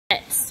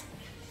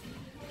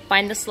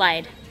find the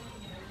slide.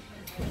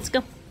 Let's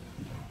go.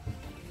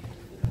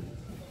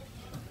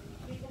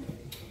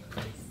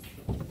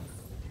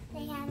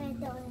 They haven't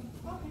done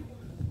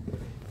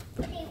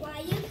it. Hey, why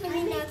are you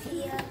coming up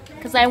here?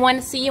 Because I want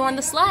to see you on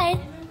the slide.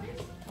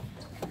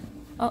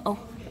 Uh-oh.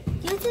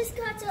 You just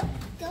got to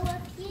go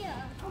up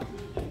here.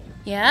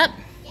 Yep.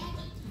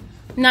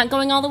 I'm not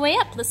going all the way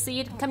up. Let's see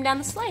you come down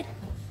the slide.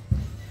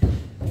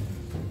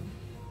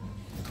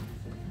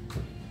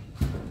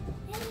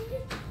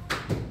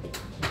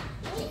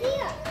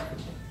 Here.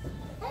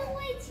 Oh,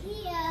 it's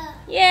here.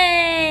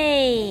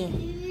 Yay!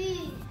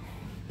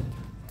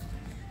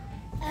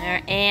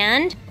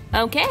 And,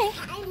 okay.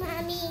 Hi,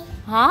 Mommy.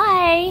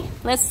 Hi.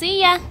 Let's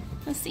see ya.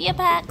 Let's see ya,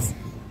 Pax.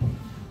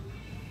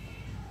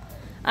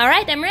 All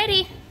right, I'm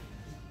ready.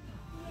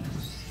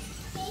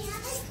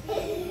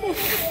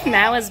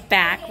 That was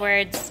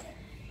backwards.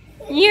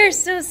 You're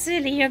so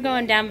silly. You're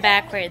going down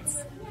backwards.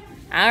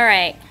 All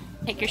right.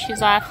 Take your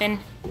shoes off and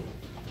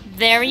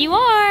there you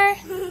are.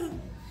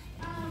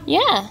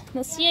 Yeah.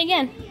 Let's see you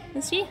again.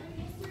 Let's see you.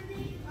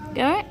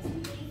 Go all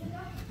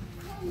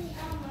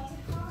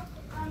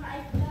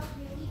right.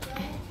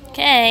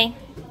 Okay.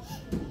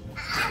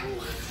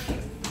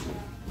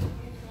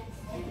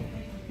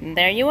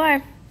 There you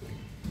are.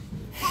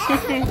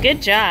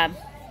 Good job.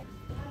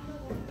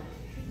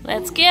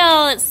 Let's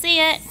go. Let's see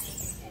it.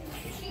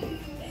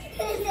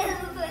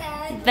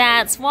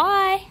 That's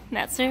why.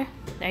 That's her.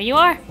 There you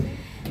are.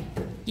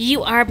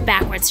 You are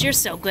backwards. You're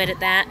so good at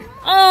that.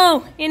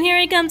 Oh, and here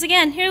he comes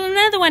again. Here's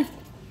another one.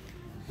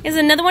 Is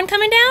another one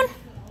coming down?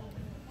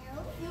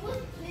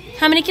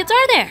 How many kids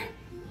are there?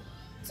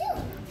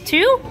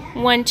 Two?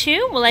 1,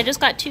 2? Well, I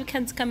just got 2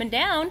 kids coming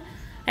down.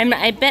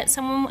 I bet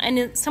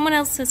someone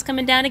else is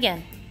coming down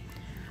again.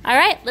 All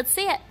right, let's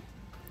see it.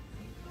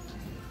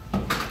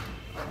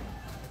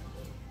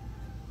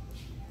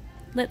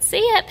 Let's see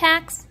it,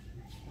 Pax.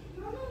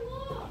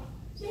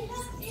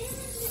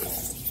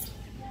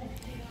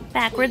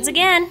 Backwards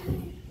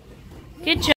again. Good job.